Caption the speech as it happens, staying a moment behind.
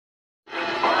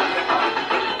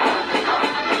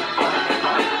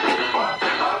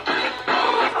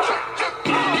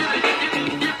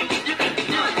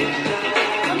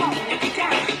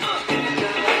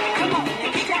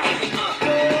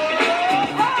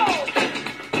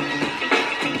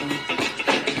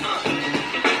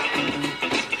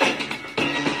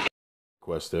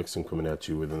Sticks, and coming at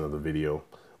you with another video.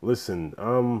 Listen,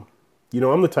 I'm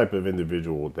the type of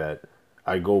individual that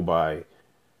I go by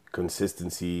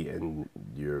consistency and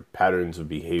your patterns of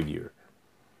behavior.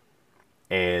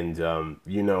 And,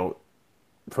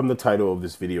 from the title of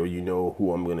this video, you know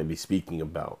who I'm going to be speaking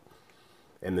about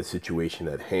and the situation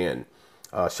at hand.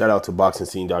 Shout out to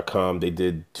BoxingScene.com. They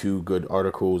did two good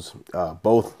articles,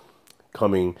 both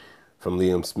coming from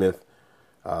Liam Smith,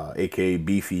 aka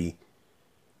Beefy.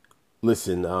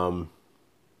 Listen,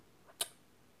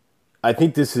 I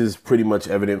think this is pretty much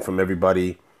evident from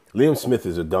everybody. Liam Smith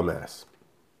is a dumbass.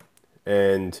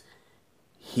 And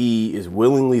he is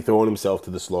willingly throwing himself to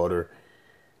the slaughter.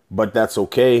 But that's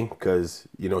okay, because,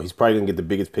 he's probably going to get the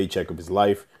biggest paycheck of his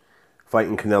life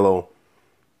fighting Canelo.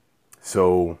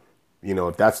 So,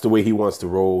 if that's the way he wants to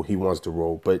roll, he wants to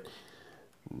roll. But,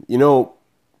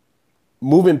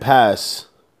 moving past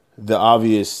the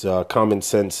obvious common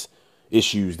sense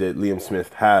issues that Liam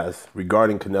Smith has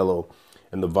regarding Canelo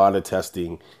and the VADA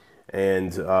testing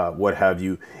and what have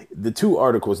you. The two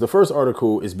articles, the first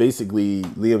article is basically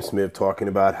Liam Smith talking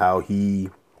about how he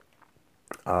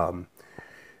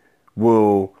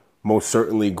will most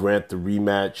certainly grant the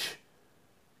rematch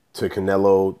to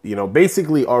Canelo,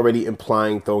 basically already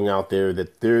implying, throwing out there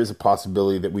that there is a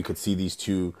possibility that we could see these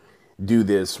two do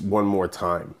this one more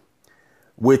time,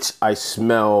 which I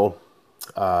smell,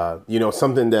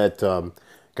 something that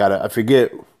I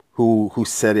forget who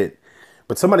said it,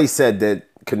 but somebody said that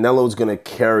Canelo's going to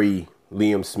carry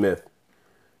Liam Smith,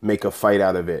 make a fight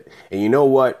out of it. And you know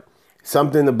what?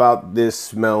 Something about this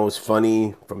smells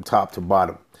funny from top to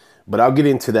bottom. But I'll get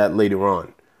into that later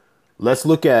on. Let's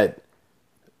look at,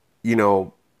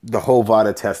 the whole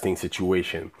VADA testing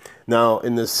situation. Now,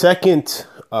 in the second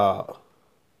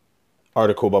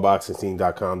article by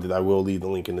BoxingScene.com that I will leave the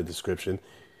link in the description,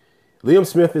 Liam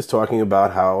Smith is talking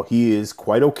about how he is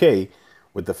quite okay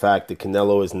with the fact that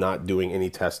Canelo is not doing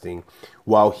any testing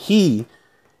while he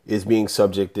is being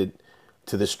subjected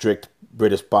to the strict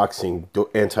British boxing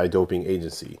anti-doping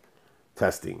agency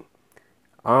testing.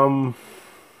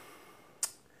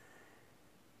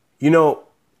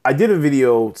 I did a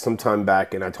video some time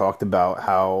back and I talked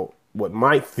about what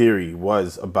my theory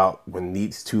was about when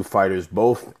these two fighters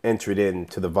both entered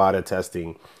into the VADA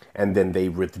testing and then they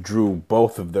withdrew,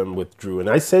 both of them withdrew. And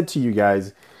I said to you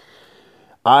guys,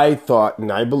 I thought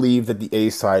and I believe that the A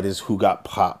side is who got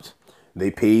popped. They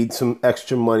paid some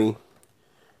extra money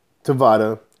to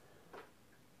VADA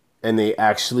and they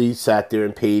actually sat there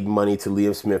and paid money to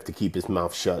Liam Smith to keep his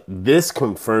mouth shut. This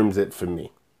confirms it for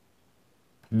me.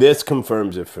 This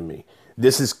confirms it for me.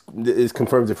 This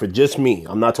confirms it for just me.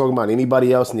 I'm not talking about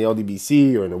anybody else in the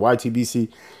LDBC or in the YTBC.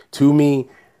 To me,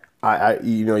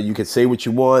 you could say what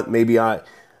you want. Maybe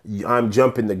I'm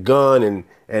jumping the gun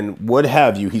and what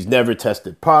have you. He's never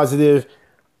tested positive.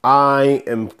 I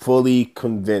am fully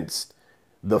convinced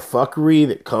the fuckery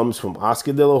that comes from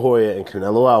Oscar De La Hoya and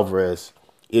Canelo Alvarez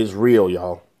is real,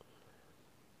 y'all.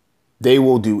 They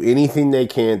will do anything they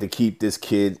can to keep this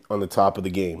kid on the top of the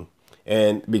game.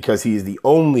 And because he is the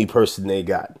only person they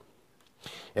got.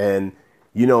 And,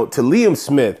 to Liam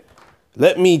Smith,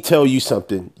 let me tell you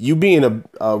something. You being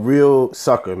a real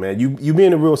sucker, man. You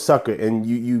being a real sucker and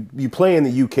you playing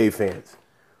the UK fans.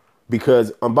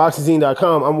 Because on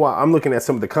BoxingScene.com, I'm looking at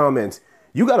some of the comments.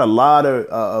 You got a lot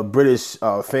of British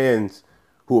fans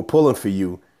who are pulling for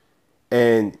you.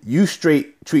 And you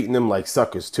straight treating them like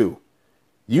suckers too.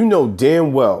 You know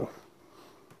damn well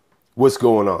what's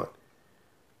going on.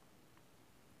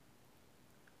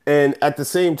 And at the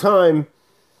same time,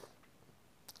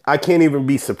 I can't even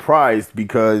be surprised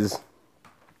because,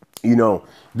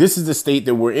 this is the state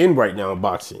that we're in right now in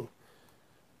boxing.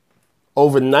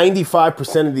 Over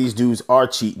 95% of these dudes are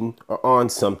cheating or on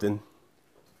something.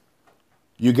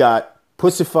 You got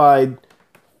pussified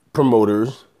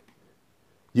promoters.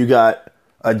 You got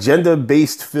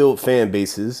agenda-based filled fan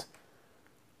bases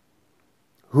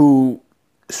who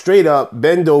straight up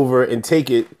bend over and take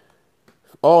it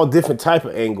all different type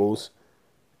of angles,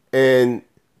 and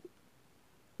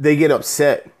they get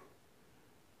upset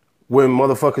when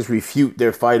motherfuckers refute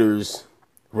their fighters'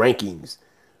 rankings,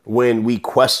 when we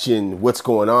question what's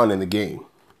going on in the game.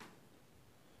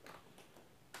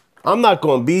 I'm not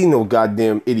going to be no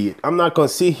goddamn idiot. I'm not going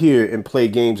to sit here and play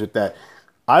games with that.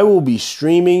 I will be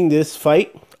streaming this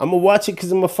fight. I'm going to watch it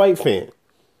because I'm a fight fan.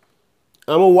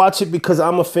 I'm going to watch it because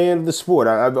I'm a fan of the sport.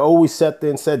 I've always sat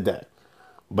there and said that.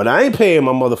 But I ain't paying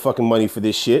my motherfucking money for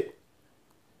this shit.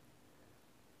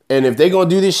 And if they gonna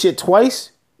do this shit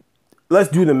twice, let's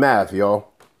do the math,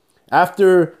 y'all.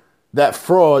 After that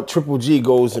fraud, Triple G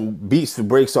goes and beats the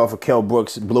brakes off of Kell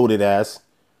Brooks' bloated ass,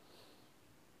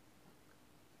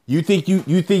 You think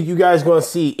you guys gonna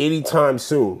see anytime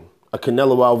soon a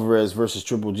Canelo Alvarez versus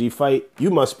Triple G fight? You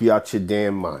must be out your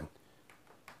damn mind.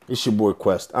 It's your boy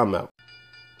Quest. I'm out.